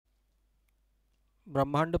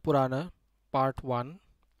Brahmanda Purana, Part 1,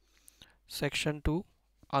 Section 2,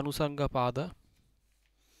 Anusanga Pada,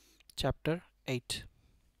 Chapter 8.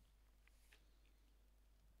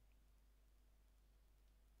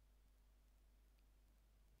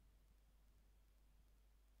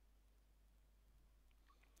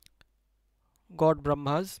 God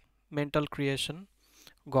Brahma's mental creation,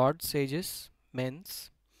 God, sages, men's,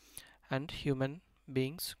 and human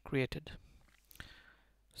beings created.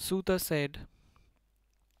 Suta said,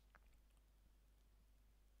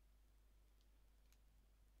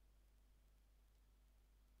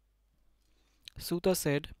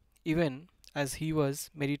 even as he was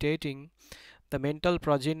meditating, the mental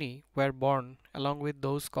progeny were born along with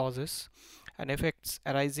those causes and effects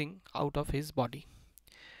arising out of his body.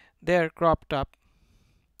 There cropped up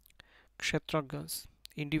kshetragas,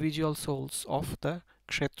 individual souls of the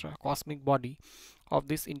kshetra, cosmic body of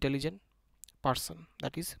this intelligent person,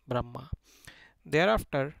 that is Brahma.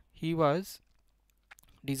 Thereafter, he was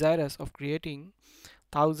desirous of creating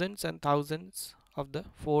thousands and thousands of the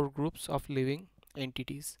four groups of living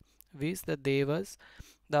entities, viz. The Devas,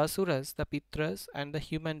 the Asuras, the Pitras, and the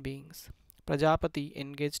human beings. Prajapati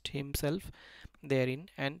engaged himself therein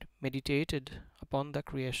and meditated upon the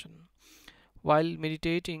creation. While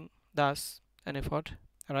meditating thus, an effort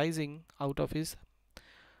arising out of his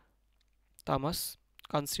tamas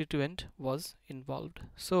constituent was involved.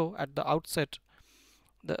 So, at the outset,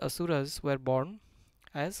 the Asuras were born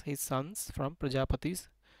as his sons from Prajapati's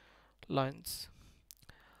loins.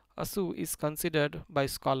 Asu is considered by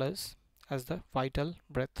scholars as the vital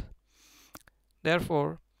breath.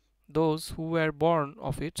 Therefore, those who were born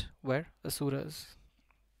of it were Asuras.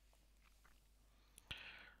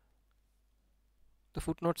 The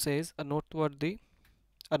footnote says a noteworthy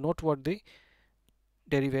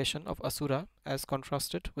derivation of Asura as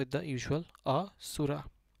contrasted with the usual Asura.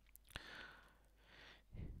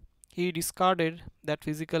 He discarded that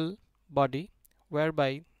physical body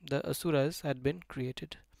whereby the Asuras had been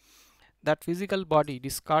created. That physical body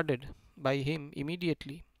discarded by him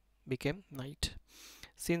immediately became night.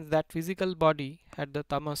 Since that physical body had the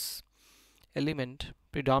tamas element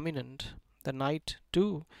predominant, the night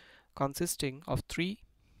too, consisting of 3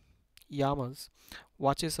 yamas,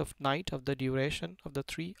 watches of night of the duration of the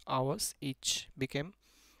 3 hours each, became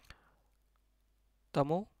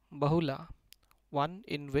tamo bahula, one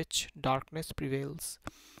in which darkness prevails.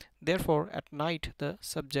 Therefore, at night the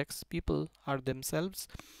subjects, people, are themselves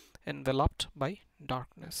enveloped by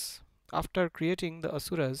darkness. After creating the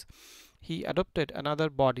Asuras, he adopted another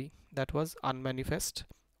body that was unmanifest,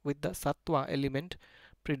 with the sattva element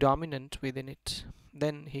predominant within it.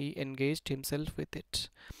 Then he engaged himself with it.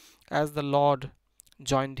 As the Lord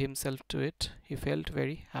joined himself to it, he felt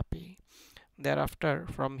very happy. Thereafter,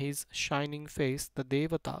 from his shining face, the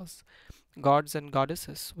Devatas, gods and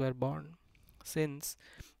goddesses, were born. Since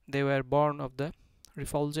they were born of the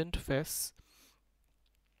refulgent face,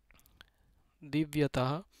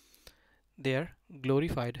 Divyataha, they are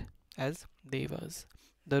glorified as Devas.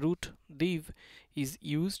 The root Div is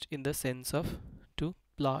used in the sense of to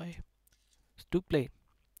play.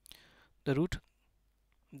 The root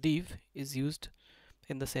Div is used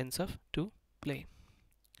in the sense of to play.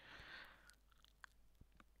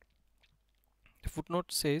 The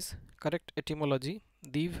footnote says correct etymology,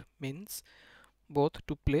 Div means both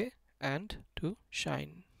to play and to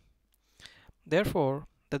shine. Therefore,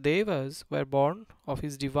 the Devas were born of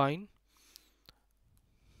his divine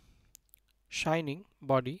shining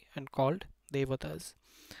body and called Devatas.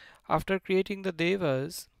 After creating the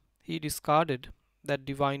Devas, he discarded that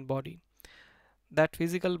divine body. That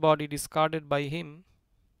physical body discarded by him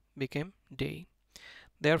became day.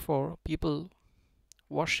 Therefore, people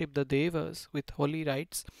worship the Devas with holy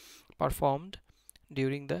rites performed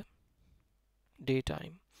during the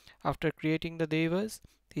daytime. After creating the Devas,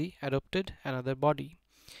 he adopted another body.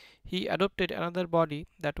 He adopted another body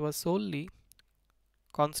that was solely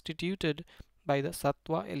constituted by the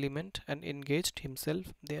sattva element and engaged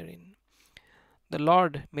himself therein. The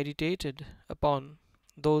Lord meditated upon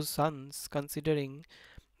those sons, considering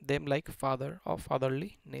them like father or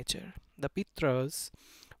fatherly nature. The Pitras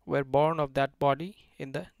were born of that body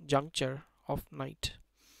in the juncture of night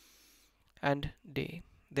and day.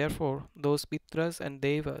 Therefore, those Pitras and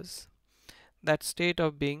Devas, that state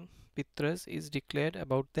of being Pitras is declared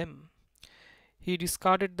about them. He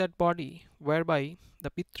discarded that body whereby the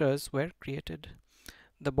Pitras were created.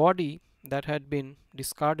 The body that had been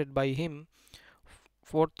discarded by him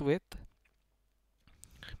forthwith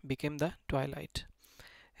became the twilight.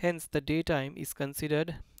 Hence, the daytime is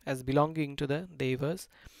considered as belonging to the Devas,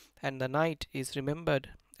 and the night is remembered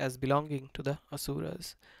as belonging to the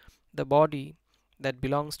Asuras. The body that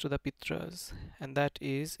belongs to the Pitras, and that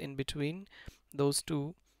is in between those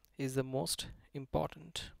two is the most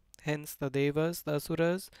important. Hence, the Devas, the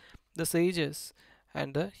Asuras, the sages,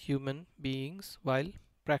 and the human beings, while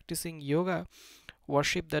practicing yoga,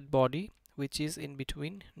 worship that body which is in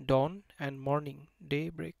between dawn and morning,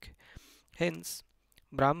 daybreak. Hence,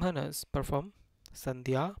 Brahmanas perform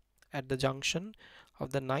Sandhya at the junction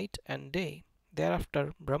of the night and day.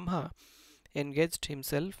 Thereafter, Brahma engaged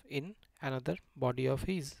himself in another body of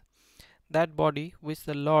his. That body which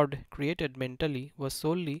the Lord created mentally was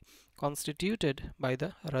solely constituted by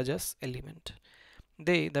the Rajas element.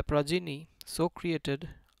 They, the progeny, so created,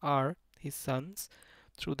 are his sons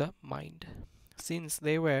through the mind. Since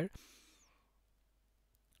they were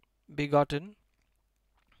begotten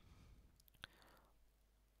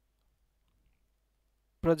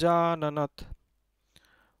Prajananat,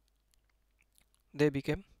 they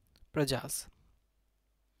became Prajas,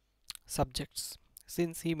 subjects.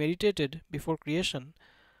 Since he meditated before creation,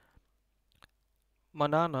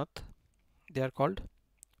 Mananat, they are called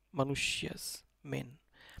Manushyas, men.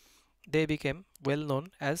 They became well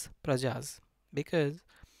known as Prajas because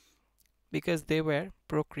they were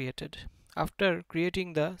procreated. After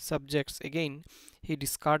creating the subjects again, he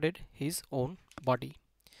discarded his own body.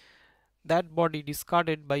 That body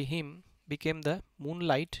discarded by him became the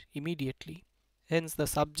moonlight immediately. Hence the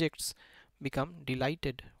subjects become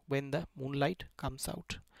delighted when the moonlight comes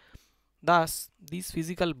out. Thus, these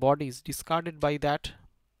physical bodies discarded by that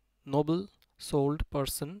noble souled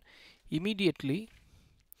person immediately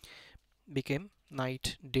became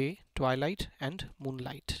night, day, twilight, and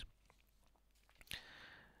moonlight.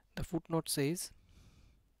 The footnote says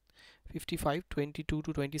 55:22 to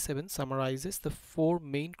 27 summarizes the four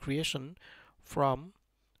main creation from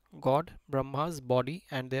God Brahma's body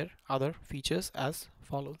and their other features as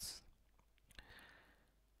follows.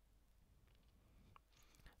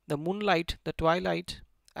 The moonlight, the twilight,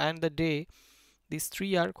 and the day, these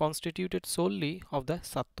three are constituted solely of the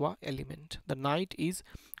sattva element. The night is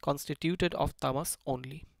constituted of tamas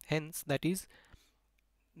only. Hence, that is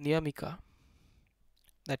niyamika.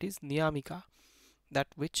 That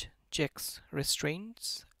which checks,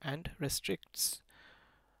 restrains, and restricts.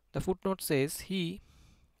 The footnote says he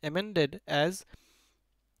amended as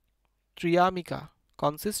Triyamika,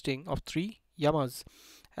 consisting of three yamas,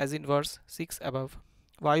 as in verse 6 above.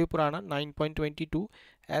 Vayu Purana 9.22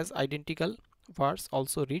 as identical verse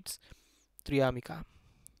also reads Triyamika.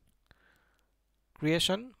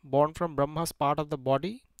 Creation, born from Brahma's part of the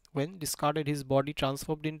body, when discarded his body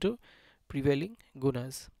transformed into prevailing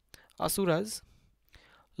gunas. Asuras,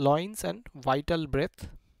 loins and vital breath,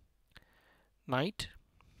 night,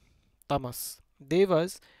 tamas.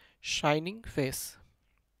 Devas, shining face,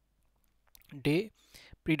 day,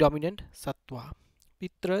 predominant sattva.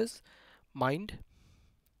 Pitras, mind,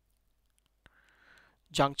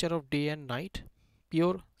 juncture of day and night,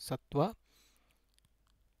 pure sattva.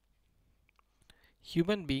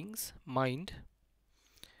 Human beings, mind,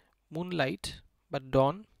 moonlight, but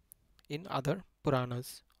dawn in other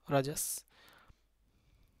Puranas, rajas.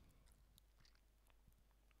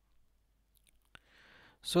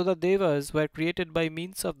 So the Devas were created by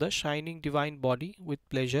means of the shining divine body with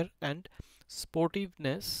pleasure and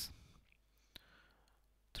sportiveness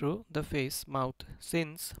through the face, mouth.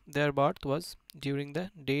 Since their birth was during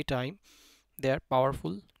the daytime, they are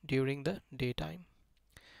powerful during the daytime.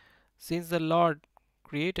 Since the Lord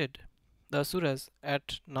created the Asuras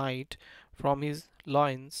at night from his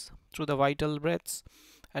loins through the vital breaths,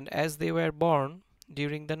 and as they were born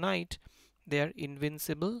during the night, they are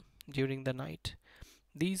invincible during the night.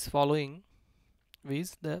 These following,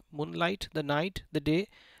 viz. The moonlight, the night, the day,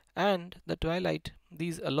 and the twilight,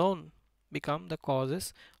 these alone become the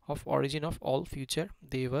causes of origin of all future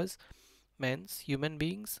devas, men's, human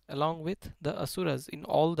beings, along with the asuras in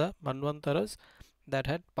all the manvantaras that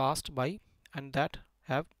had passed by and that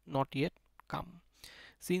have not yet come.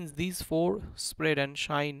 Since these four spread and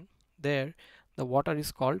shine there, the water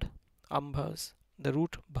is called ambhas. The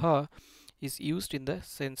root bha is used in the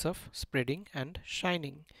sense of spreading and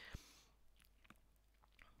shining.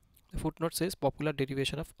 The footnote says popular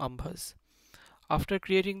derivation of ambhas. After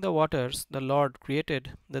creating the waters, the Lord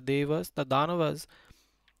created the devas, the danavas,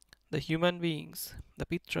 the human beings, the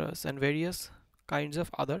pitras, and various kinds of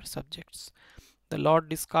other subjects. The Lord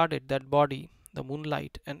discarded that body, the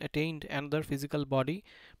moonlight, and attained another physical body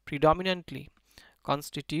predominantly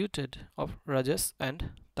constituted of rajas and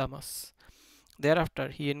tamas. Thereafter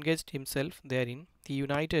he engaged himself therein, he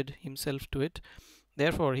united himself to it.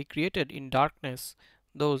 Therefore he created in darkness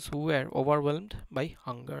those who were overwhelmed by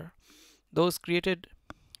hunger. Those created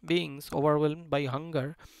beings overwhelmed by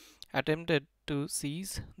hunger attempted to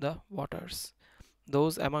seize the waters.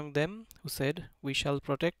 Those among them who said, "We shall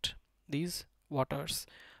protect these waters,"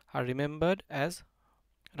 are remembered as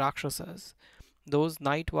Rakshasas. Those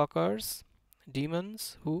night walkers, demons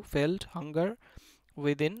who felt hunger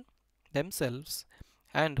within themselves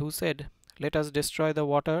and who said, "Let us destroy the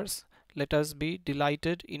waters, let us be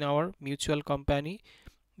delighted in our mutual company,"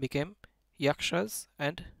 became yakshas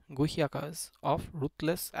and guhyakas of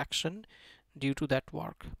ruthless action due to that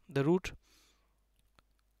work. The root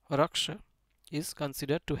raksha is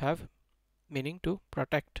considered to have meaning to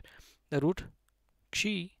protect. The root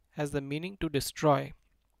kshi has the meaning to destroy.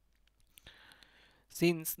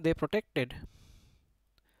 Since they protected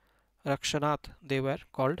Rakshanath, they were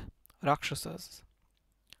called Rakshasas.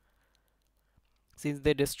 Since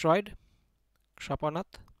they destroyed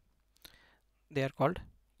Kshapanath, they are called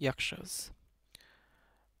Yakshas.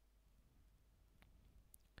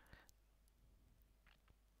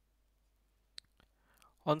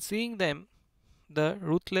 On seeing them, the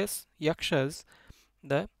ruthless Yakshas,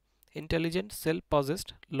 the intelligent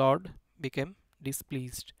self-possessed Lord became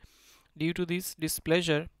displeased. Due to this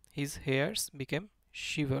displeasure, his hairs became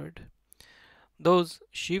shivered. Those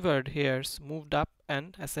shivered hairs moved up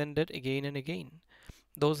and ascended again and again.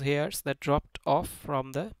 Those hairs that dropped off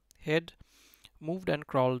from the head moved and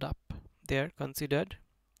crawled up. They are considered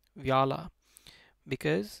Vyala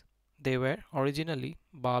because they were originally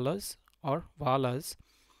Balas or Valas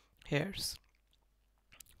hairs.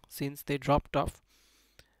 Since they dropped off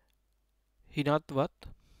Hinadvat,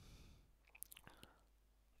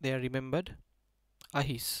 they are remembered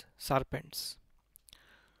Ahis, serpents.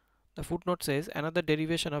 The footnote says another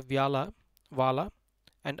derivation of Vyala, Vala,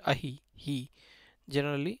 and Ahi, he.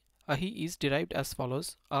 Generally, Ahi is derived as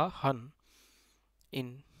follows: Ahan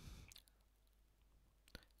in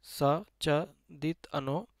Sa cha dit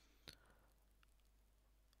ano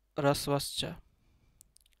rasvascha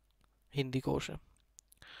Hindi Kosha.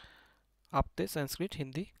 Apte Sanskrit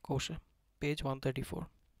Hindi Kosha, page 134.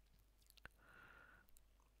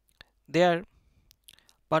 They are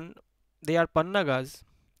Pannagas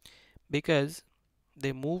because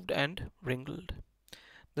they moved and wrinkled.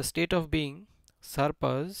 The state of being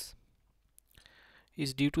Sarpas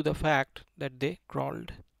is due to the fact that they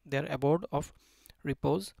crawled. Their abode of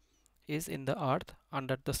repose is in the earth,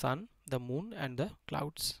 under the sun, the moon, and the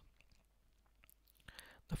clouds.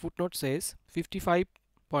 The footnote says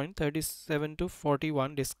 55.37 to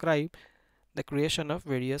 41 describe the creation of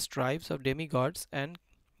various tribes of demigods and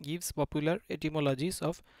gives popular etymologies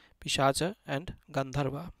of Pishacha and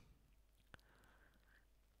Gandharva.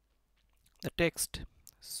 The text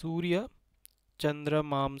Surya Chandra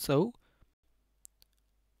Mamsau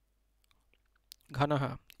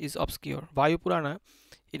Ghanaha is obscure. Vayu Purana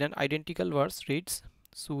in an identical verse reads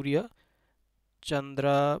Surya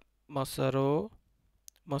Chandra Masaro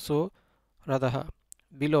Maso Radaha,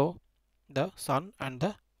 below the sun and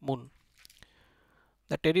the moon.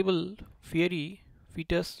 The terrible fiery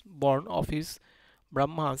fetus born of his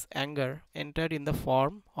Brahma's anger entered in the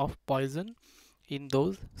form of poison in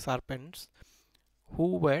those serpents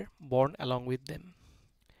who were born along with them.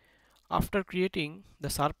 After creating the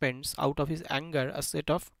serpents out of his anger, a set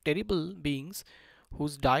of terrible beings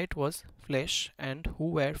whose diet was flesh and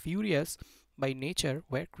who were furious by nature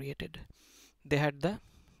were created. They had the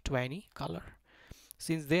tawny color.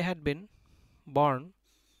 Since they had been born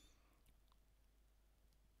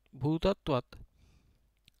Bhutatvat,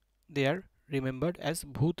 they are remembered as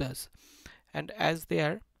Bhutas, and as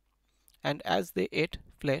they ate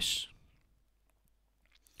flesh,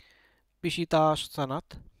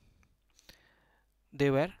 Pishitasanath, they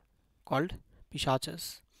were called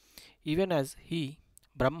Pishachas. Even as he,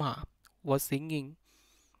 Brahma, was singing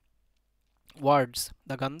words,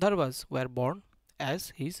 the Gandharvas were born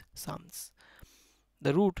as his sons.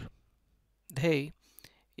 The root they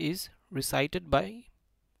is recited by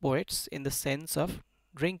poets in the sense of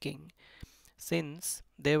drinking. Since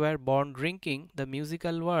they were born drinking the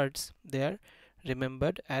musical words, they are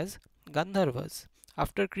remembered as Gandharvas.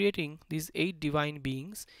 After creating these 8 divine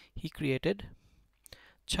beings, he created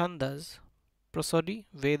Chandas, Prosody,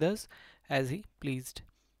 Vedas as he pleased.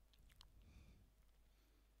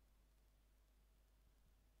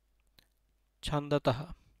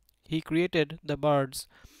 Chandataha. He created the birds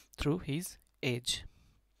through his age.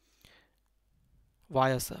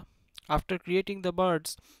 Vyasa. After creating the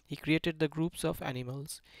birds, he created the groups of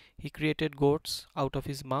animals. He created goats out of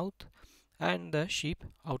his mouth and the sheep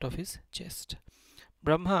out of his chest.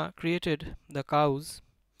 Brahma created the cows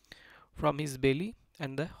from his belly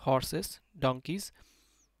and the horses, donkeys,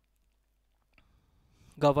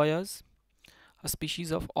 gavayas, a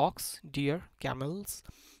species of ox, deer, camels,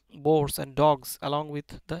 boars and dogs along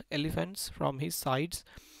with the elephants from his sides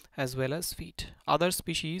as well as feet. Other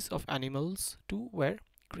species of animals too were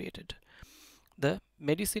created. The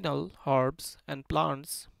medicinal herbs and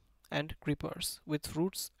plants and creepers with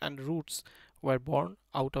fruits and roots were born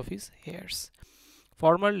out of his hairs.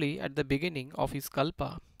 Formerly, at the beginning of his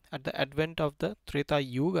kalpa, at the advent of the Treta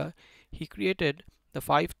Yuga, he created the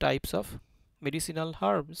 5 types of medicinal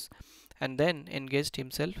herbs and then engaged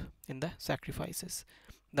himself in the sacrifices.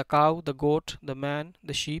 The cow, the goat, the man,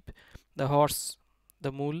 the sheep, the horse,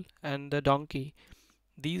 the mule, and the donkey.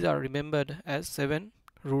 These are remembered as 7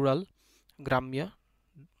 rural, Gramya,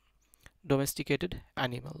 domesticated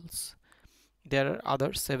animals. There are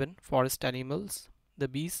other 7 forest animals, the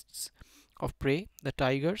beasts of prey, the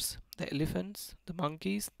tigers, the elephants, the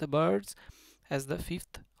monkeys, the birds as the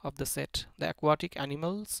fifth of the set, the aquatic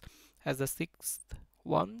animals as the sixth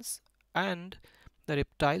ones, and the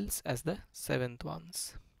reptiles as the seventh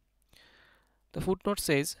ones. The footnote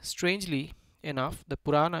says, strangely enough, the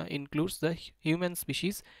Purana includes the human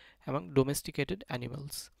species among domesticated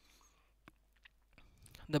animals.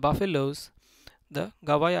 The buffaloes, the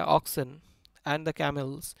Gavaya oxen, and the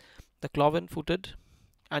camels, the cloven-footed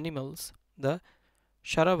animals, the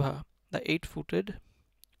Sharabha, the 8-footed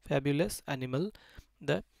fabulous animal,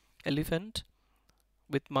 the elephant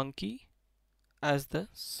with monkey as the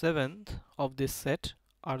seventh of this set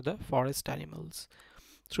are the forest animals.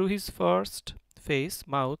 Through his first face,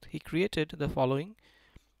 mouth, he created the following,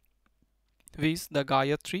 viz. The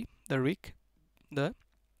Gayatri, the Rik, the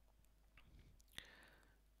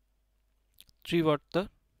Trivarta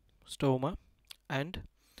stoma, and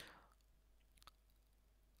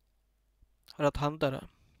Rathantara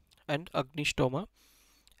and Agnishtoma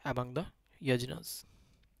among the yajnas.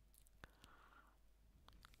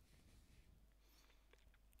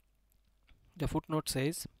 The footnote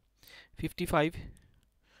says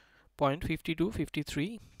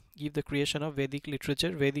 55.52-53 give the creation of Vedic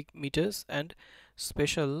literature, Vedic meters, and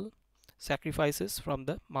special sacrifices from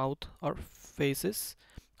the mouth or faces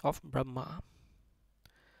of Brahma.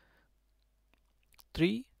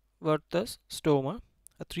 Trivarta stoma,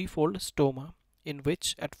 a threefold stoma, in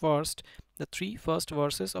which at first the 3 first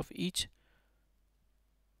verses of each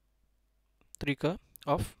Trika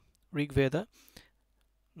of Rig Veda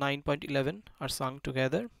 9.11 are sung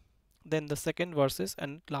together, then the second verses,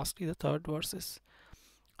 and lastly the third verses.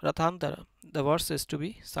 Rathantara, the verses to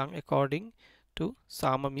be sung according to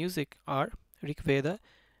Sama music are Rig Veda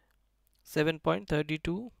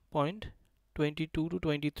 7.32.22 to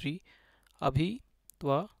 23, Abhi,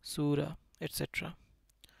 Tva, Sura, etc.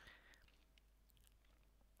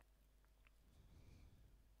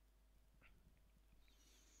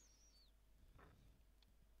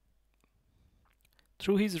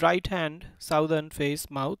 Through his right hand, southern face,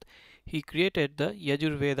 mouth, he created the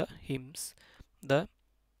Yajurveda hymns, the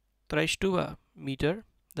Traishtuva meter,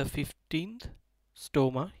 the 15th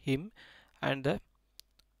stoma hymn, and the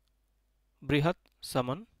Brihat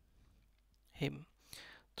Saman hymn.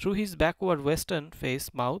 Through his backward western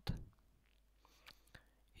face, mouth,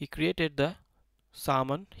 he created the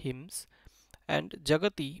Saman hymns and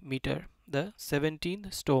Jagati meter, the 17th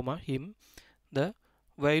stoma hymn, the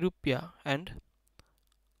Vairupya and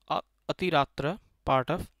Atiratra part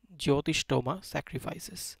of Jyotishtoma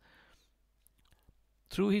sacrifices.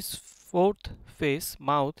 Through his fourth face,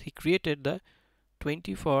 mouth, he created the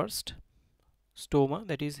 21st stoma,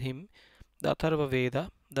 that is hymn, the Atharva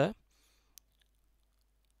Veda, the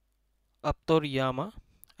Aptoryama,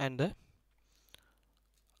 and the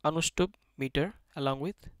Anushtup meter along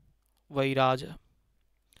with Vairaja.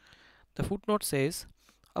 The footnote says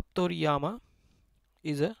Aptoryama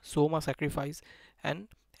is a Soma sacrifice and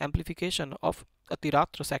amplification of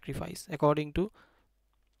Atiratra sacrifice according to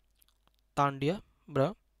Tandya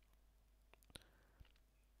Bra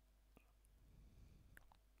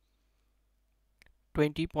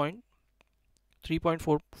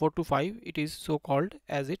 20.3.425. It is so called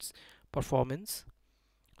as its performance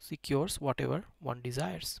secures whatever one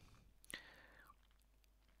desires.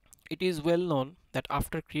 It is well known that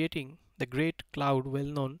after creating the great cloud well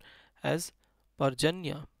known as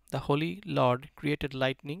Parjanya, the Holy Lord created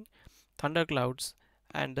lightning, thunderclouds,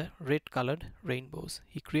 and the red-colored rainbows.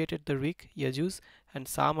 He created the Rik, Yajus, and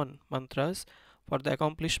Saman mantras for the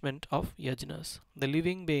accomplishment of yajnas. The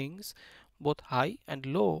living beings, both high and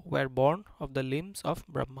low, were born of the limbs of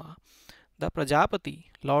Brahma. The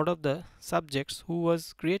Prajapati, lord of the subjects, who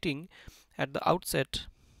was creating at the outset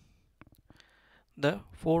the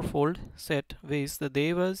fourfold set, viz. The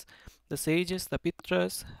Devas, the sages, the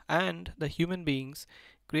Pitras, and the human beings,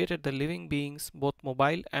 created the living beings, both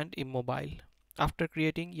mobile and immobile. After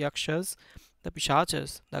creating Yakshas, the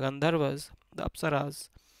Pishachas, the Gandharvas, the Apsaras,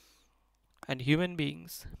 and human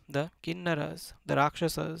beings, the Kinnaras, the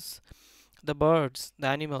Rakshasas, the birds, the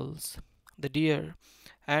animals, the deer,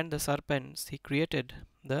 and the serpents. He created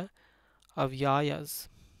the Avyayas,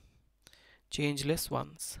 changeless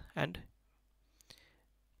ones, and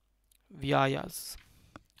Vyayas,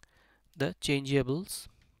 the changeables,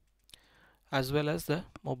 as well as the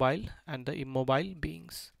mobile and the immobile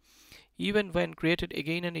beings. Even when created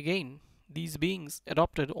again and again, these beings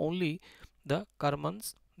adopted only the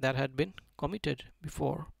karmans that had been committed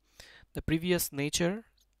before. The previous nature,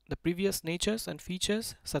 the previous natures and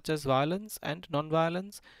features such as violence and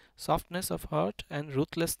non-violence, softness of heart and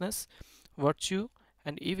ruthlessness, virtue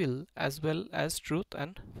and evil, as well as truth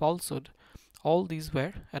and falsehood, all these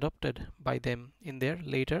were adopted by them in their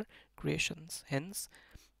later creations. Hence,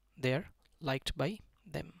 they are liked by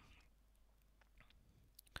them.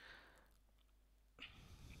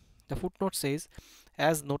 The footnote says,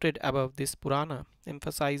 as noted above, this Purana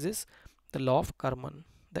emphasizes the law of karman.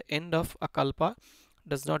 The end of a kalpa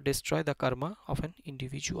does not destroy the karma of an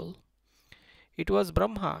individual. It was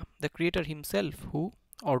Brahma, the creator himself, who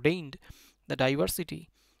ordained the diversity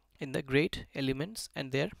in the great elements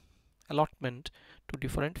and their allotment to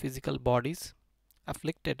different physical bodies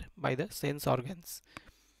afflicted by the sense organs.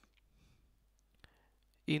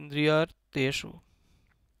 Indriyarteshu.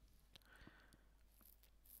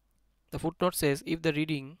 The footnote says, if the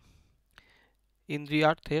reading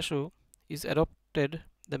Indriyarteshu is adopted,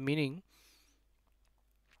 the meaning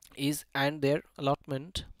is and their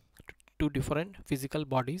allotment to different physical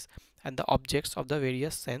bodies and the objects of the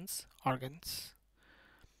various sense organs.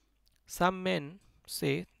 Some men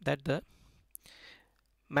say that the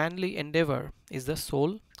manly endeavor is the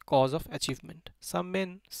sole cause of achievement. Some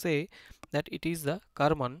men say that it is the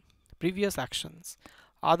karman, previous actions.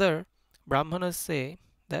 Other Brahmanas say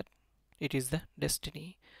that it is the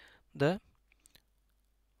destiny. The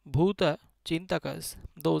Bhuta Chintakas,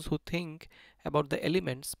 those who think about the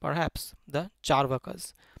elements, perhaps the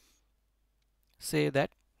Charvakas, say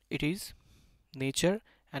that it is nature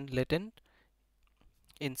and latent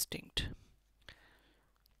instinct.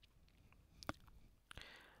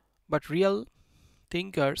 But real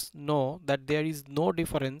thinkers know that there is no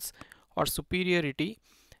difference or superiority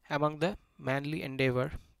among the manly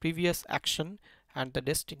endeavor, previous action, and the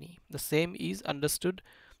destiny. The same is understood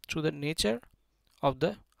through the nature of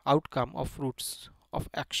the outcome of fruits of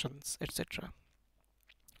actions, etc.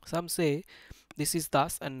 Some say this is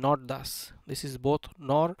thus and not thus, this is both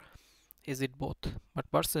nor is it both.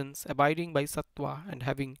 But persons abiding by sattva and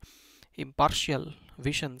having impartial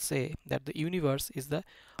vision say that the universe is the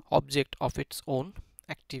object of its own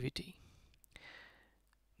activity.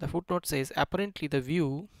 The footnote says, apparently the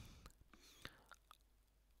view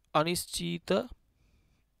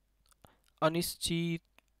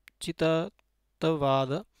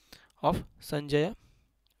Anischitavada of Sanjaya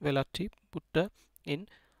Velatti Putta in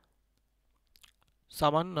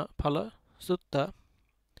Samannaphala Sutta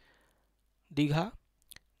Digha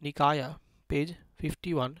Nikaya, page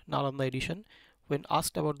 51, Nalanda edition, when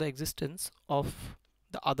asked about the existence of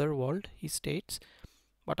the other world, he states,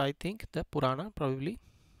 but I think the Purana probably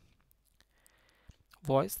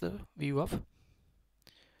voiced the view of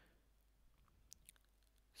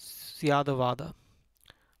Syadavada.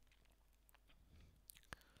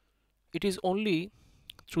 It is only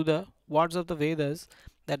through the words of the Vedas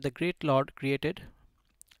that the great Lord created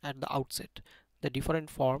at the outset the different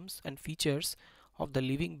forms and features of the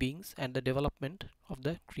living beings and the development of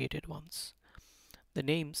the created ones. The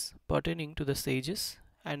names pertaining to the sages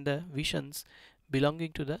and the visions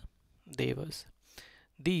belonging to the devas.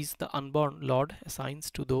 These the unborn Lord assigns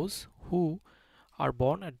to those who are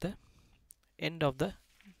born at the end of the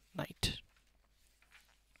night.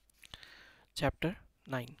 Chapter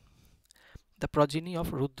 9. The progeny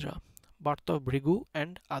of Rudra, birth of Bhrgu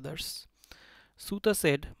and others. Suta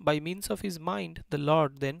said, by means of his mind, the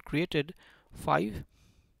Lord then created 5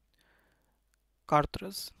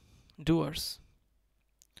 kartras, doers,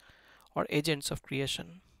 or agents of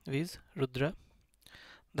creation, viz. Rudra,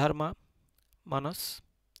 Dharma, Manas,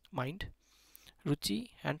 mind, Ruchi,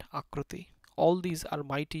 and Akruti. All these are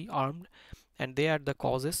mighty armed, and they are the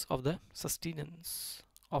causes of the sustenance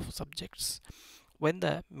of subjects. When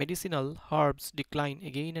the medicinal herbs decline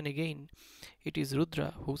again and again, it is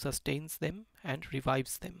Rudra who sustains them and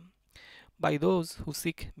revives them. By those who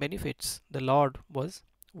seek benefits, the Lord was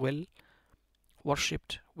well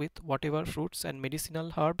worshipped with whatever fruits and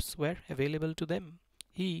medicinal herbs were available to them.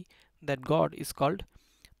 He, that God, is called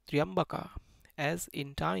Triambaka, as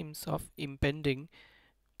in times of impending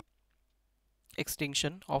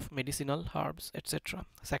extinction of medicinal herbs, etc.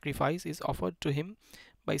 Sacrifice is offered to him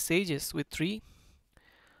by sages with 3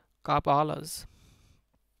 kapalas,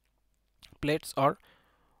 plates or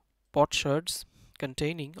potsherds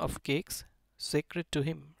containing of cakes sacred to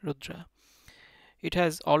him, Rudra. It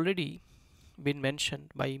has already been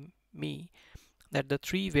mentioned by me that the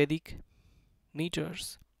 3 Vedic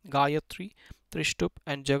meters, Gayatri, Trishtup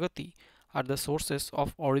and Jagati, are the sources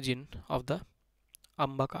of origin of the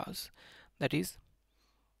Ambakas, that is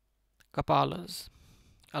Kapalas,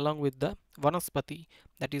 along with the Vanaspati,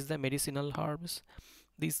 that is the medicinal herbs.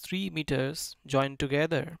 These 3 meters join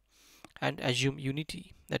together and assume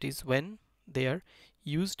unity, that is when they are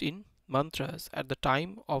used in mantras at the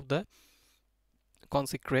time of the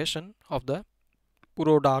consecration of the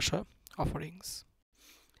Purodasha offerings.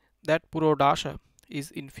 That Purodasha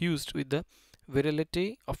is infused with the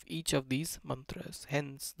virility of each of these mantras.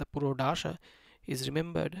 Hence, the Purodasha is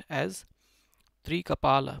remembered as 3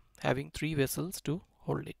 Kapala, having 3 vessels to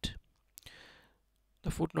hold it.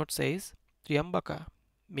 The footnote says Triambaka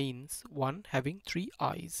means one having 3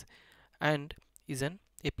 eyes and is an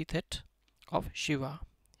epithet of Shiva.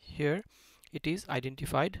 Here it is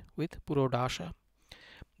identified with Purodasha.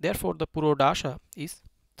 Therefore, the Purodasha is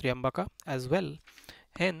Triambaka as well.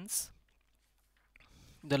 Hence,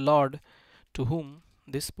 the Lord to whom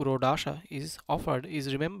this Purodasha is offered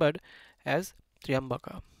is remembered as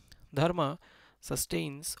Triambaka. Dharma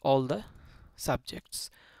sustains all the subjects.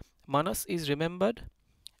 Manas is remembered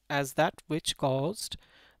as that which caused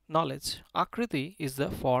knowledge. Akriti is the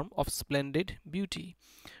form of splendid beauty.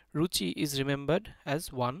 Ruchi is remembered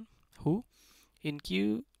as one who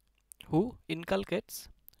inculcates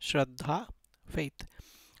Shraddha, faith.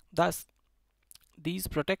 Thus, these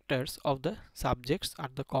protectors of the subjects are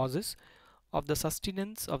the causes of the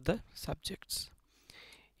sustenance of the subjects.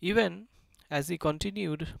 Even as he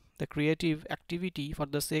continued the creative activity for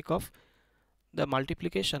the sake of the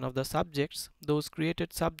multiplication of the subjects, those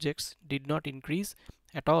created subjects did not increase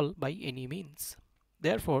at all by any means.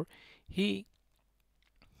 Therefore, he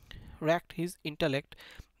racked his intellect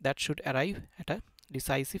that should arrive at a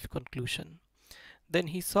decisive conclusion. Then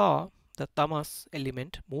he saw the tamas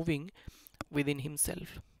element moving within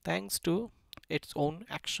himself. Thanks to its own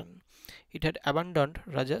action, it had abandoned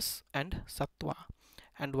rajas and sattva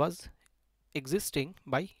and was existing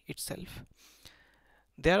by itself.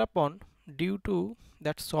 Thereupon, due to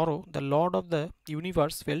that sorrow, the Lord of the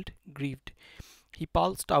universe felt grieved. He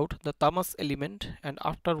pulsed out the tamas element and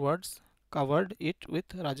afterwards covered it with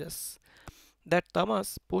rajas. That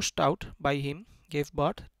tamas pushed out by him gave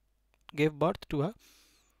birth to a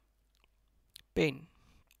pain.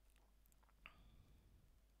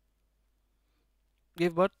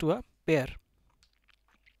 Gave birth to a pair.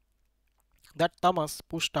 That tamas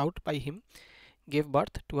pushed out by him gave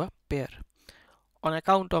birth to a pair. On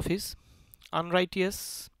account of his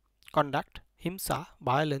unrighteous conduct, himsa,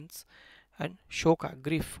 violence, and shoka,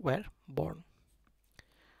 grief, were born.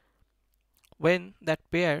 When that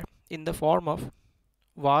pair, in the form of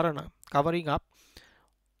varana, covering up,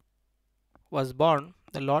 was born,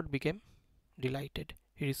 the Lord became delighted.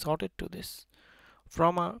 He resorted to this.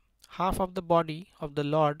 From a half of the body of the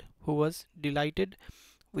Lord who was delighted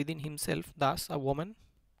within himself, thus a woman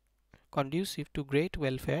conducive to great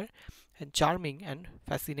welfare and charming and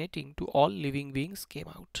fascinating to all living beings came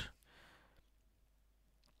out.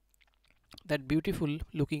 That beautiful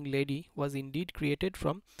looking lady was indeed created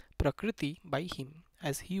from Prakriti by him,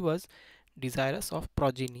 as he was desirous of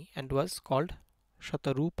progeny and was called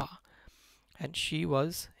Shatarupa, and she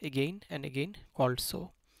was again and again called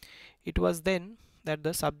so. It was then that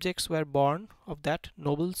the subjects were born of that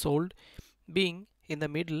noble souled being in the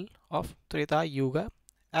middle of Treta Yuga,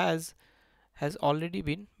 as has already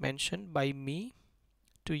been mentioned by me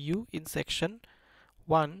to you in section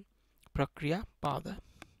 1 Prakriya Pada.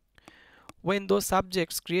 When those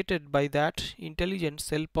subjects created by that intelligent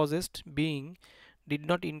self-possessed being did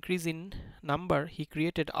not increase in number, he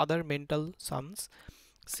created other mental sons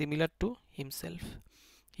similar to himself.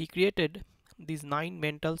 He created these 9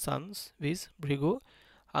 mental sons, viz. Bhrgu,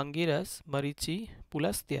 Angiras, Marichi,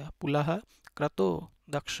 Pulastya, Pulaha, Krato,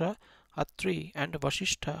 Daksha, Atri and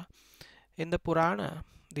Vasishtha. In the Purana,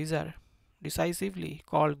 these are decisively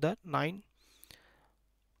called the 9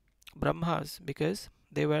 Brahmas because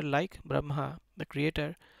they were like Brahma, the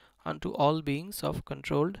creator, unto all beings of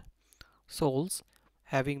controlled souls,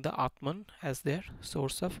 having the Atman as their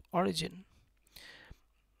source of origin.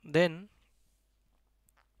 Then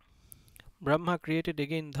Brahma created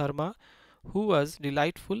again Dharma, who was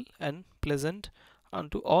delightful and pleasant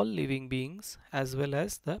unto all living beings, as well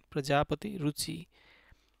as the Prajapati Ruchi.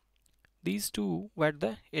 These two were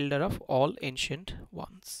the elder of all ancient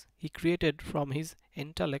ones. He created from his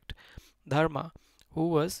intellect Dharma, who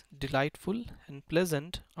was delightful and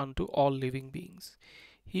pleasant unto all living beings.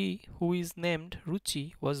 He who is named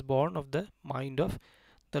Ruchi was born of the mind of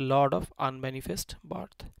the Lord of unmanifest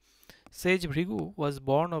birth. Sage Bhrgu was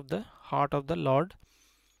born of the heart of the Lord,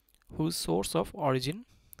 whose source of origin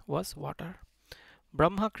was water.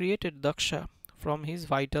 Brahma created Daksha from his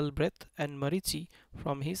vital breath and Marichi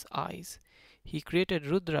from his eyes. He created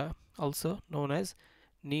Rudra, also known as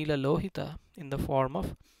Nila Lohita, in the form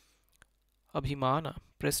of Abhimana,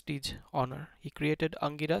 prestige, honor. He created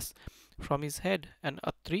Angiras from his head and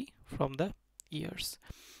Atri from the ears.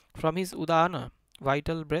 From his Udana,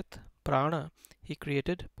 vital breath, Prana, he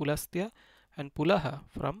created Pulastya and Pulaha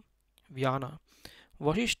from Vyana.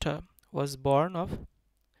 Vasishtha was born of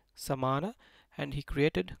Samana and he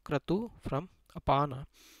created Kratu from Apana.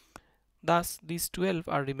 Thus, these 12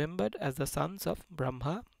 are remembered as the sons of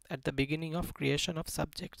Brahma at the beginning of creation of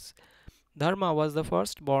subjects. Dharma was the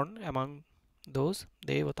firstborn among those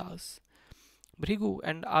devatas. Bhrgu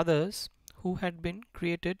and others who had been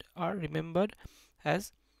created are remembered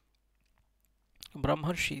as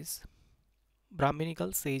Brahmarshis,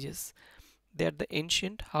 Brahminical sages. They are the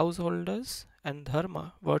ancient householders and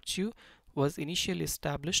dharma, virtue, was initially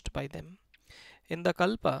established by them. In the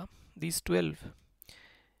Kalpa, these 12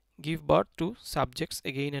 give birth to subjects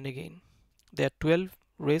again and again. Their 12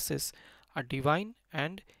 races are divine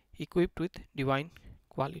and equipped with divine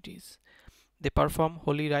qualities. They perform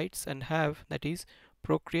holy rites and have, that is,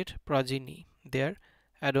 procreate progeny. They are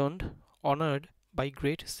adorned, honored by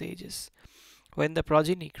great sages. When the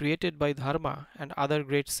progeny created by Dharma and other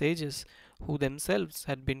great sages, who themselves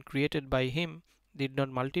had been created by him, did not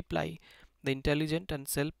multiply, the intelligent and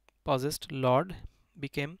self-possessed Lord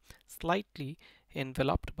became slightly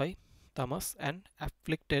enveloped by tamas and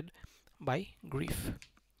afflicted by grief.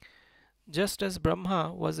 Just as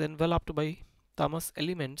Brahma was enveloped by tamas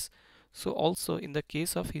elements, so also in the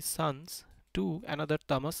case of his sons, too another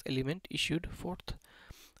tamas element issued forth.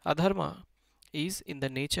 Adharma is in the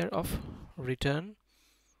nature of return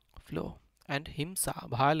flow, and himsa,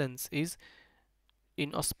 violence, is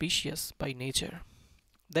inauspicious by nature.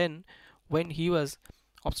 Then, when he was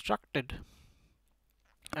obstructed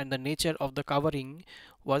and the nature of the covering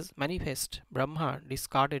was manifest, Brahma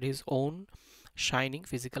discarded his own shining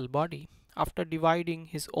physical body. After dividing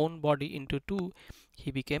his own body into two, he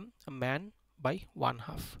became a man by one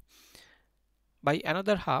half. By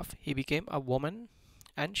another half, he became a woman,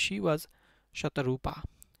 and she was Shatarupa.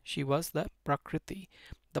 She was the Prakriti,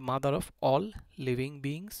 the mother of all living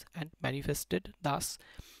beings, and manifested thus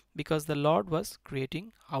because the Lord was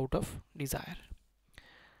creating out of desire.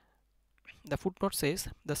 The footnote says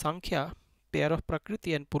the Sankhya pair of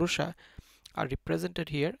Prakriti and Purusha are represented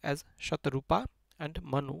here as Shatarupa and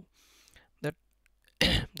Manu.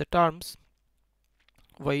 The terms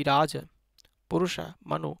Vairaja, Purusha,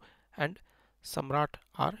 Manu, and Samrat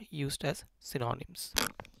are used as synonyms.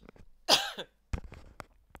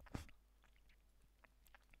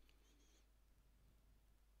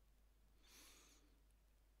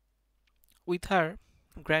 With her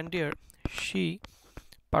grandeur, she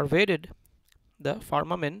pervaded the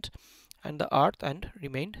firmament and the earth and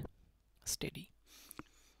remained steady.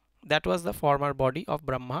 That was the former body of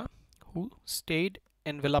Brahma, who stayed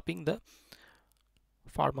enveloping the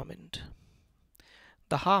firmament.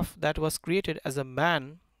 The half that was created as a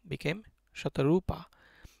man became Shatarupa.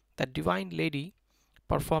 That divine lady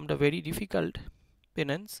performed a very difficult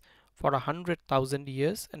penance for 100,000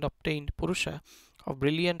 years and obtained Purusha of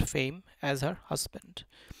brilliant fame as her husband.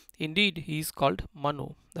 Indeed, he is called Manu,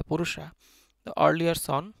 the Purusha, the earlier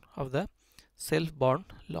son of the self-born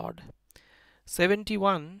Lord.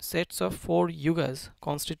 71 sets of 4 yugas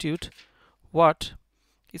constitute what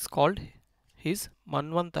is called his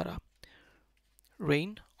Manvantara,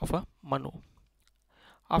 reign of a Manu.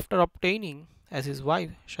 After obtaining as his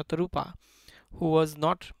wife Shatarupa, who was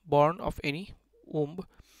not born of any womb,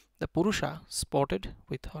 the Purusha sported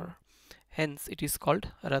with her. Hence it is called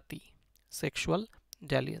Rati, sexual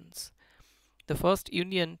dalliance. The first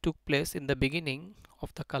union took place in the beginning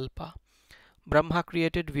of the Kalpa. Brahma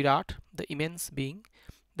created Virat, the immense being.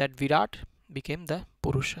 That Virat became the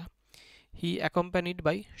Purusha. He, accompanied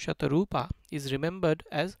by Shatarupa, is remembered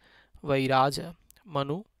as Vairaja,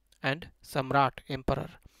 Manu, and Samrat, emperor.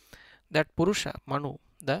 That Purusha, Manu,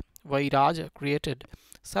 the Vairaja created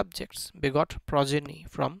subjects, begot progeny.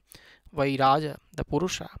 From Vairaja, the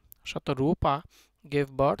Purusha, Shatarupa gave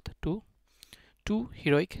birth to 2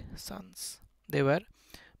 heroic sons. They were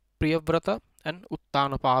Priyavrata and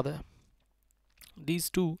Uttanapada. These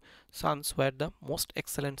two sons were the most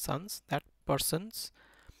excellent sons that persons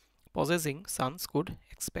possessing sons could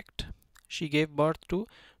expect. She gave birth to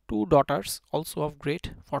two daughters also of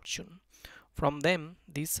great fortune. From them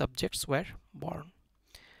these subjects were born.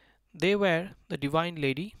 They were the divine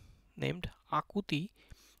lady named Akuti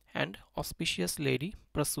and auspicious lady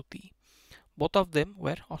Prasuti. Both of them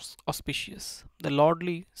were auspicious. The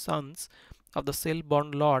lordly sons of the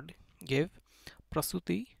self-born lord gave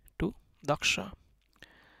Prasuti to Daksha.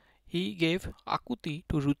 He gave Akuti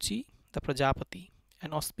to Ruchi the Prajapati.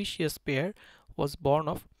 An auspicious pair was born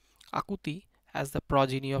of Akuti as the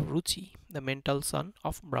progeny of Ruchi, the mental son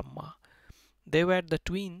of Brahma. They were the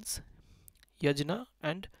twins Yajna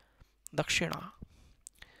and Dakshina.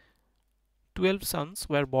 12 sons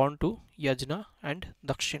were born to Yajna and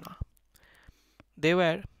Dakshina. They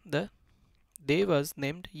were the devas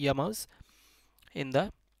named Yamas in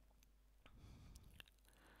the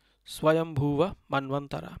Swayambhuva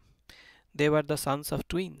Manvantara. They were the sons of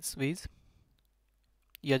twins with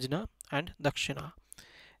Yajna and Dakshina.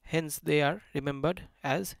 Hence they are remembered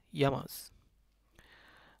as Yamas.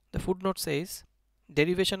 The footnote says,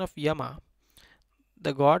 derivation of Yama,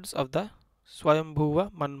 the gods of the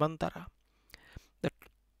Swayambhuva Manvantara. The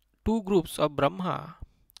two groups of Brahma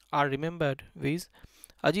are remembered with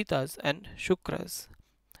Ajitas and Shukras.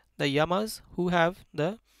 The Yamas who have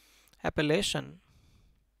the appellation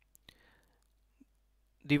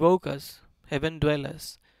Divokas, heaven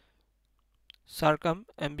dwellers,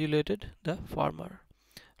 circumambulated the former.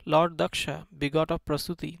 Lord Daksha begot of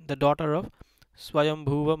Prasuti, the daughter of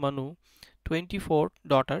Swayambhuva Manu, 24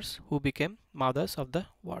 daughters who became mothers of the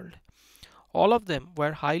world. All of them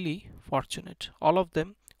were highly fortunate. All of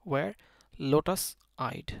them were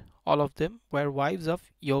lotus-eyed. All of them were wives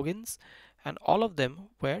of yogins, and all of them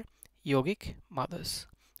were yogic mothers.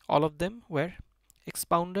 All of them were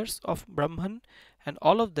expounders of Brahman, and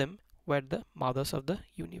all of them were the mothers of the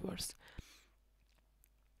universe.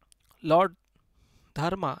 Lord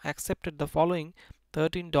Dharma accepted the following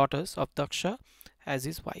 13 daughters of Daksha as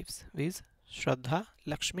his wives, viz. Shraddha,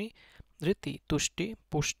 Lakshmi, Dhriti, Tushti,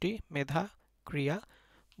 Pushti, Medha, Kriya,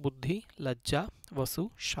 Buddhi, Lajja,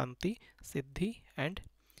 Vasu, Shanti, Siddhi, and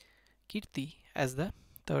Kirti as the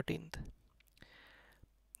 13th.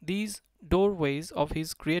 These doorways of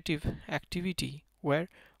his creative activity were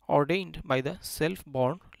ordained by the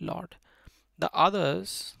self-born Lord. The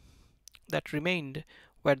others that remained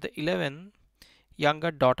were the 11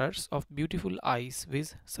 younger daughters of beautiful eyes,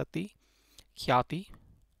 viz. Sati, Khyati,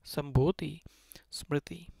 Sambhoti,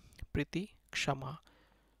 Smriti, Priti, Kshama,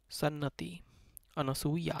 Sannati,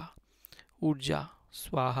 Anasuya, Urja,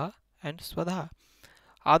 Swaha, and Swadha.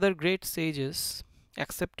 Other great sages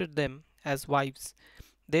accepted them as wives.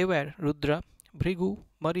 They were Rudra, Bhrgu,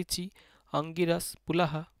 Marichi, Angiras,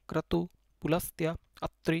 Pulaha, Kratu, Pulastya,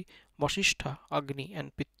 Atri, Vasishtha, Agni,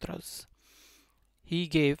 and Pitras. He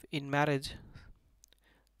gave in marriage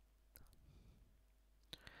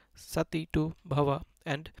Sati to Bhava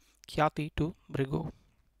and Khyati to Bhrgu.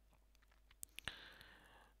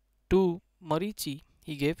 To Marichi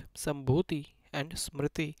he gave Sambhuti and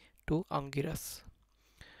Smriti to Angiras.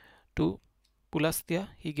 To Pulastya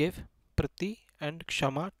he gave Prati and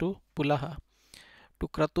Kshama to Pulaha. To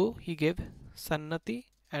Kratu he gave Sannati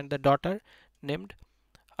and the daughter named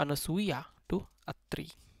Anasuya to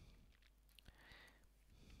Atri.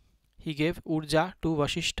 He gave Urja to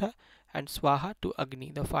Vasishtha and Swaha to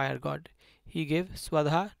Agni, the fire god. He gave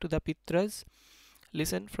Swadha to the Pitras.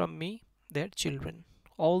 Listen from me, their children.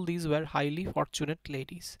 All these were highly fortunate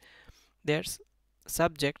ladies. Their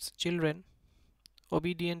subjects, children,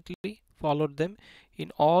 obediently followed them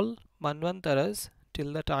in all Manvantaras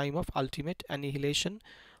till the time of ultimate annihilation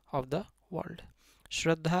of the world.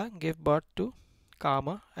 Shraddha gave birth to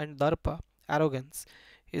Kama, and Darpa, arrogance,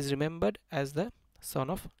 is remembered as the son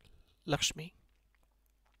of Lakshmi.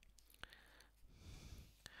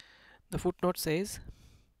 The footnote says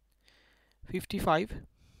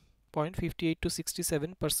 55.58 to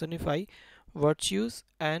 67 personify virtues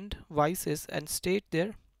and vices and state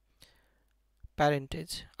their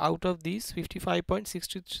parentage. Out of these,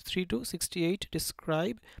 55.63 to 68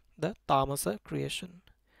 describe the Tamasa creation.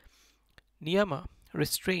 Niyama,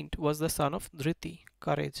 restraint, was the son of Dhriti,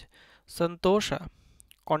 courage. Santosha,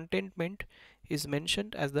 contentment, is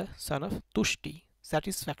mentioned as the son of Tushti,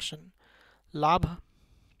 satisfaction. Labha,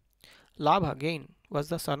 gain, was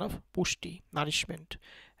the son of Pushti, nourishment.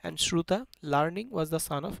 And Shruta, learning, was the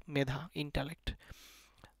son of Medha, intellect.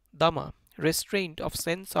 Dama, restraint of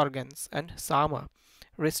sense organs, and Sama,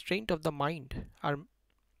 restraint of the mind, are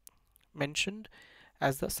mentioned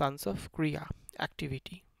as the sons of Kriya,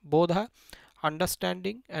 activity. Bodha,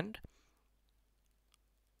 understanding, and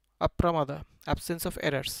Apramada, absence of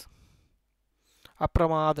errors.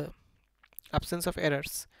 Apramada, absence of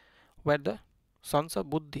errors, were the sons of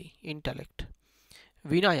Buddhi, intellect.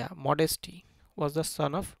 Vinaya, modesty, was the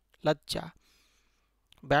son of Lajja,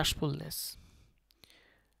 bashfulness.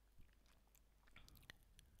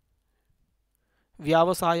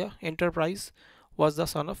 Vyavasaya, enterprise, was the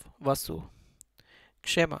son of Vasu.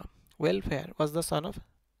 Kshema, welfare, was the son of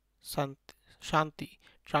Shanti,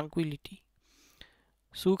 tranquility.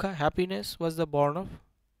 Sukha, happiness, was born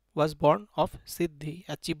of Siddhi,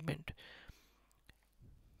 achievement.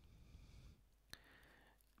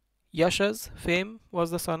 Yasha's fame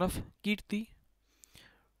was the son of Kirti,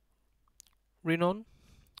 renown.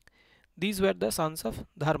 These were the sons of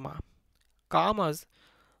Dharma. Kama's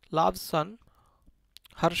love's son,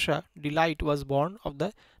 Harsha, delight, was born of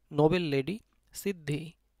the noble lady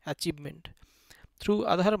Siddhi, achievement. Through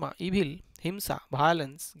adharma, evil, himsa,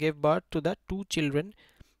 violence, gave birth to the two children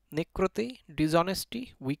Nikriti,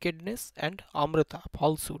 dishonesty, wickedness, and Amrita,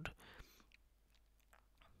 falsehood.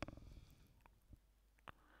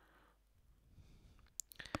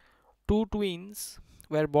 Two twins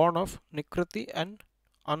were born of Nikriti and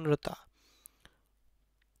Anrita,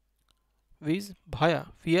 viz. Bhaya,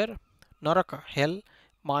 fear, Naraka, hell,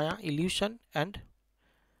 Maya, illusion, and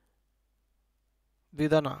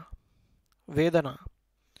Vedana,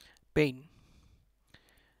 pain.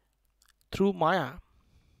 Through Maya,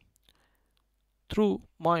 through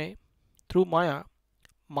Maya, through Maya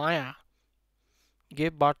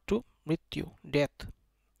gave birth to Mrityu, death,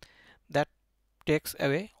 that takes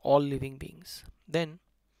away all living beings. Then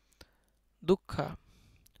Dukkha,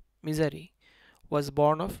 misery, was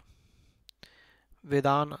born of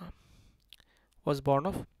Vedana, was born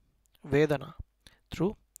of Vedana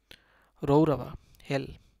through Raurava, hell.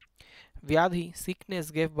 Vyadhi,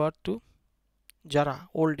 sickness, gave birth to Jara,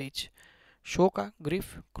 old age. Shoka,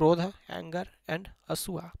 grief, Krodha, anger, and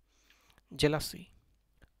Asua, jealousy,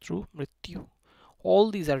 through Mrityu. All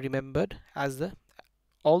these are remembered as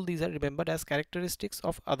characteristics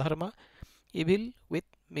of adharma, evil with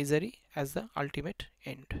misery as the ultimate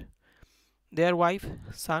end. Their wife,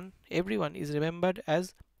 son, everyone is remembered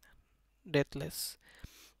as deathless.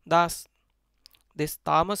 Thus, this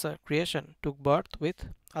tamasa creation took birth with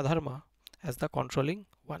adharma as the controlling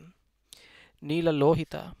one. Nila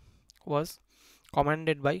Lohita was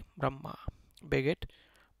commanded by Brahma, beget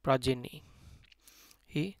Progeny.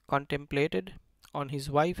 He contemplated on his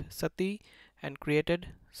wife Sati and created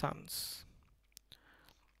sons.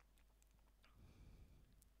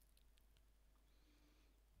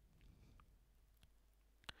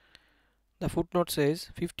 The footnote says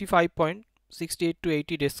 55.68 to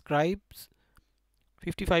 80 describes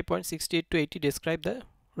 55.68 to 80 describe the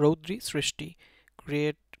Rudri Srishti,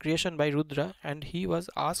 creation by Rudra, and he was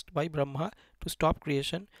asked by Brahma to stop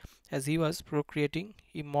creation as he was procreating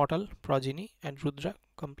immortal progeny, and Rudra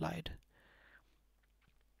complied.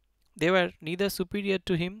 They were neither superior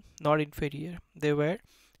to him nor inferior. They were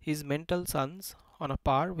his mental sons on a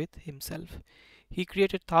par with himself. He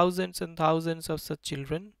created thousands and thousands of such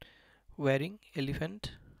children wearing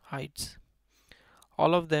elephant hides.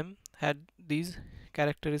 All of them had these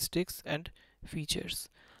characteristics and features.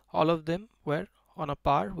 All of them were on a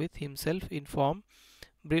par with himself in form,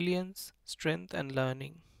 brilliance, strength, and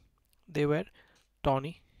learning. They were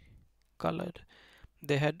tawny colored.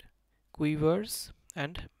 They had quivers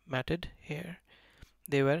and matted hair.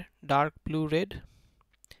 They were dark blue red.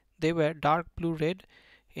 They were dark blue red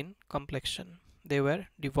in complexion. They were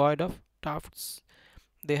devoid of tufts.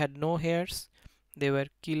 They had no hairs. They were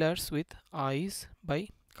killers with eyes by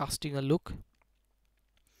casting a look.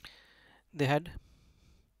 They had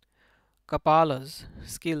kapalas,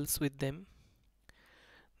 skills with them.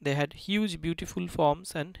 They had huge beautiful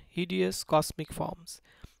forms and hideous cosmic forms.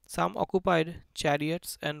 Some occupied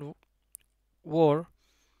chariots and wore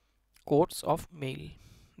coats of mail.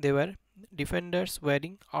 They were defenders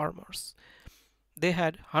wearing armors. They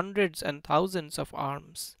had hundreds and thousands of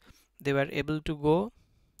arms. They were able to go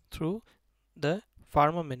through the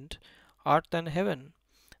firmament, earth and heaven.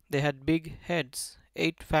 They had big heads,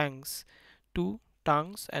 8 fangs, 2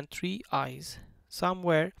 tongues, and 3 eyes. Some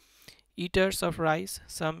were eaters of rice,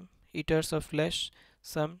 some eaters of flesh,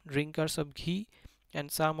 some drinkers of ghee,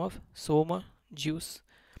 and some of soma juice.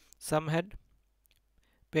 Some had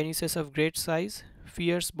penises of great size,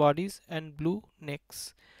 fierce bodies, and blue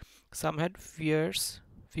necks. Some had fierce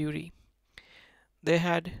fury. They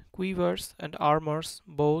had quivers and armors,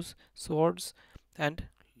 bows, swords, and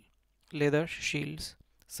leather shields.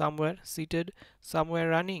 Some were seated, some were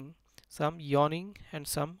running, some yawning, and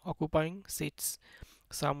some occupying seats.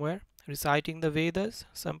 Some were reciting the Vedas,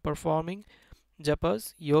 some performing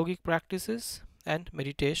japas, yogic practices, and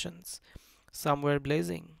meditations. Some were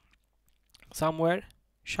blazing, some were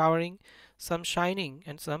showering, some shining,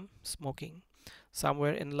 and some smoking. Some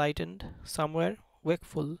were enlightened, some were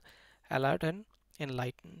wakeful, alert, and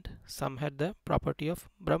enlightened. Some had the property of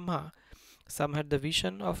Brahma, some had the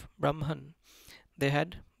vision of Brahman. They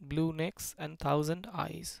had blue necks and 1,000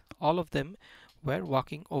 eyes. All of them were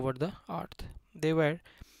walking over the earth. They were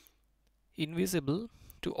invisible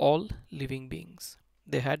to all living beings.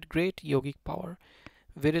 They had great yogic power,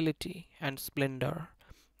 virility, and splendor.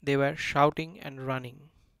 They were shouting and running.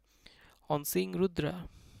 On seeing Rudra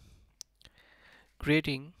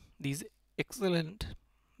creating these excellent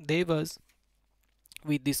devas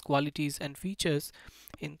with these qualities and features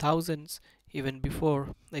in thousands, even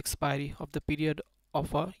before the expiry of the period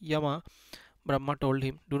of a Yama, Brahma told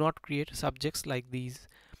him, "Do not create subjects like these.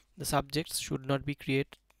 The subjects should not be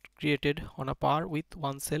created on a par with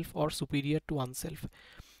oneself or superior to oneself.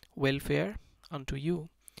 Welfare unto you.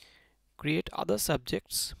 Create other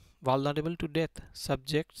subjects vulnerable to death.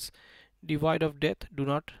 Subjects devoid of death do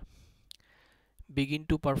not begin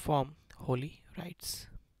to perform holy rites."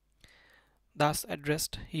 Thus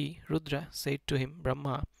addressed he, Rudra said to him,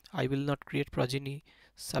 "Brahma, I will not create progeny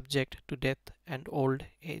subject to death and old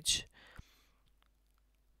age.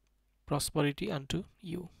 Prosperity unto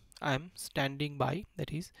you. I am standing by,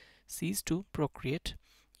 that is, cease to procreate.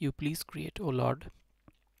 You please create, O Lord."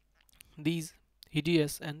 These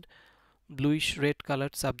hideous and bluish red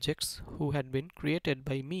colored subjects who had been created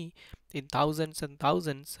by me in thousands and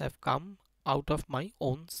thousands have come out of my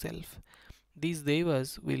own self. These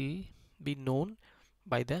devas will be known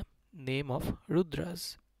by the name of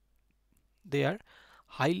Rudras. They are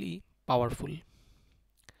highly powerful.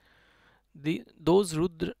 Those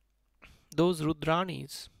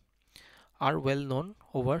Rudranis are well known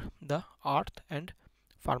over the earth and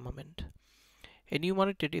firmament.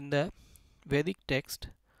 Enumerated in the Vedic text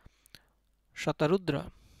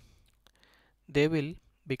Shatarudra, they will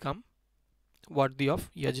become worthy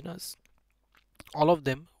of yajnas. All of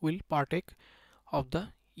them will partake of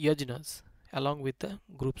the yajnas along with the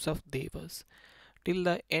groups of devas. Till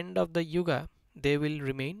the end of the yuga, they will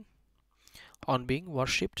remain on being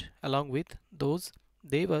worshipped along with those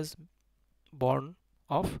devas born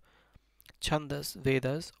of Chandas,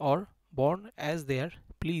 Vedas, or born as they are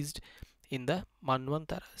pleased in the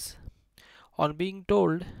Manvantaras. On being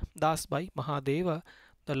told thus by Mahadeva,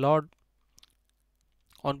 the Lord,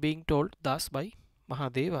 on being told thus by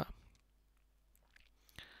Mahadeva,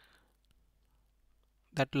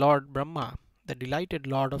 that Lord Brahma, the delighted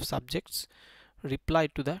Lord of subjects,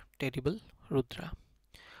 replied to the terrible Rudra,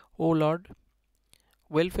 "O Lord,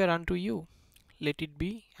 welfare unto you. Let it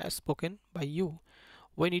be as spoken by you.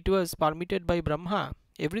 When it was permitted by Brahma,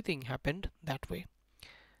 everything happened that way."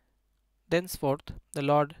 Thenceforth, the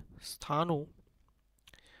Lord Sthanu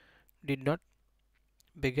did not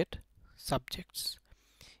beget subjects.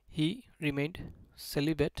 He remained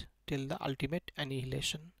celibate till the ultimate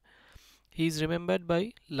annihilation. He is remembered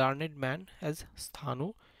by learned man as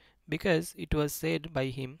Sthanu because it was said by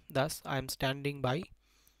him, "Thus I am standing by."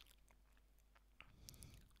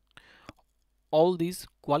 All these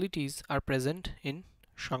qualities are present in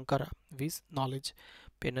Shankara, viz. Knowledge,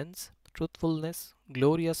 penance, truthfulness,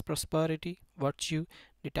 glorious prosperity, virtue,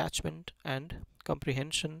 detachment, and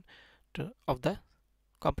of the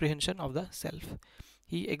comprehension of the self.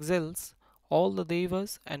 He excels all the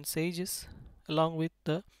devas and sages along with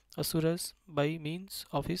the asuras by means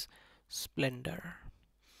of his splendor.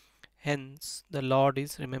 Hence, the Lord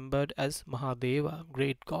is remembered as Mahadeva,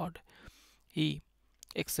 great God. He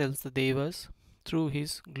excels the devas through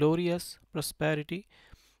his glorious prosperity,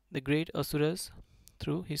 the great asuras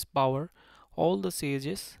through his power, all the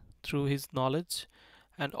sages through his knowledge,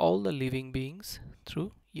 and all the living beings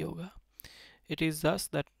through yoga. It is thus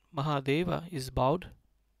that Mahadeva is bowed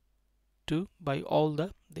to by all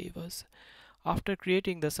the devas. After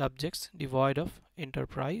creating the subjects devoid of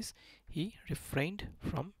enterprise, he refrained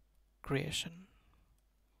from creation.